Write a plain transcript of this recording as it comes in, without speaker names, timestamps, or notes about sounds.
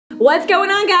What's going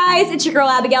on, guys? It's your girl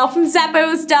Abigail from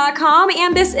Zappos.com,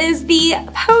 and this is the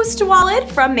Post wallet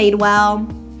from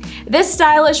Madewell. This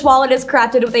stylish wallet is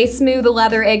crafted with a smooth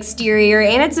leather exterior,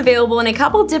 and it's available in a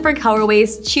couple different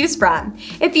colorways to choose from.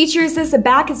 It features this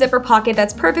back zipper pocket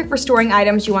that's perfect for storing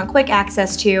items you want quick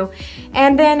access to.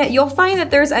 And then you'll find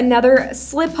that there's another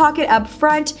slip pocket up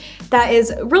front that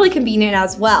is really convenient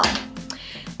as well.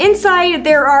 Inside,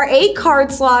 there are 8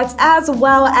 card slots as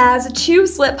well as 2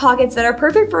 slip pockets that are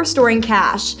perfect for storing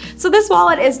cash. So this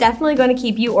wallet is definitely going to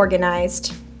keep you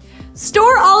organized.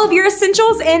 Store all of your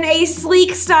essentials in a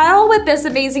sleek style with this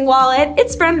amazing wallet.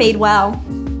 It's from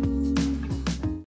Madewell.